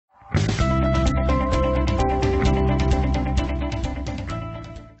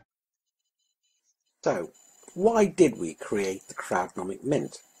So, why did we create the Crowdonomic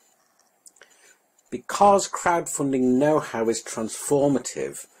Mint? Because crowdfunding know-how is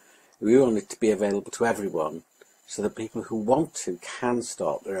transformative, we want it to be available to everyone so that people who want to can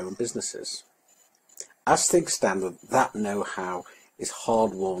start their own businesses. As things stand, that know-how is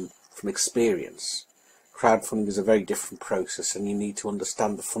hard-won from experience. Crowdfunding is a very different process and you need to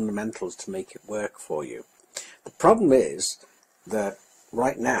understand the fundamentals to make it work for you. The problem is that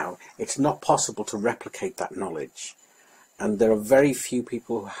right now it's not possible to replicate that knowledge, and there are very few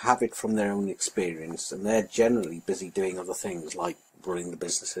people who have it from their own experience, and they're generally busy doing other things like running the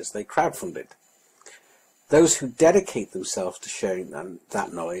businesses they crowdfunded. Those who dedicate themselves to sharing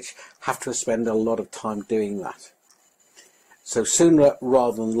that knowledge have to spend a lot of time doing that. So sooner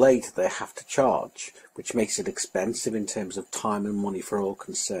rather than later they have to charge, which makes it expensive in terms of time and money for all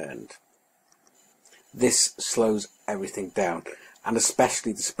concerned. This slows everything down, and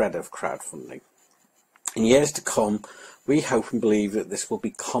especially the spread of crowdfunding. In years to come, we hope and believe that this will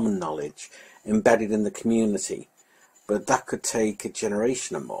be common knowledge embedded in the community, but that could take a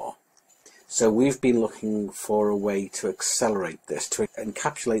generation or more. So we've been looking for a way to accelerate this, to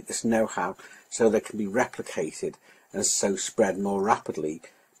encapsulate this know-how so that it can be replicated and so spread more rapidly,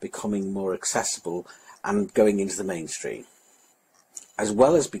 becoming more accessible and going into the mainstream, as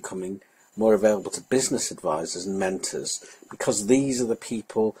well as becoming more available to business advisors and mentors, because these are the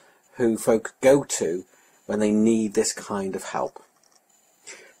people who folk go to when they need this kind of help.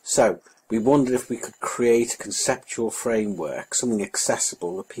 So we wondered if we could create a conceptual framework, something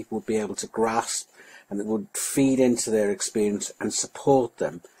accessible that people would be able to grasp and that would feed into their experience and support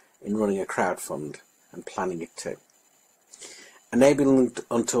them in running a crowdfund and planning it too. Enabling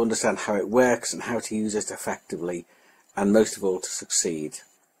them to understand how it works and how to use it effectively, and most of all to succeed.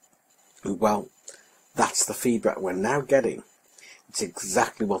 Well, that's the feedback we're now getting. It's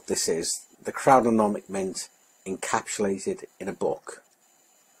exactly what this is. The Crowdonomic Mint encapsulated in a book.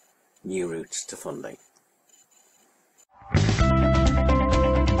 New routes to funding.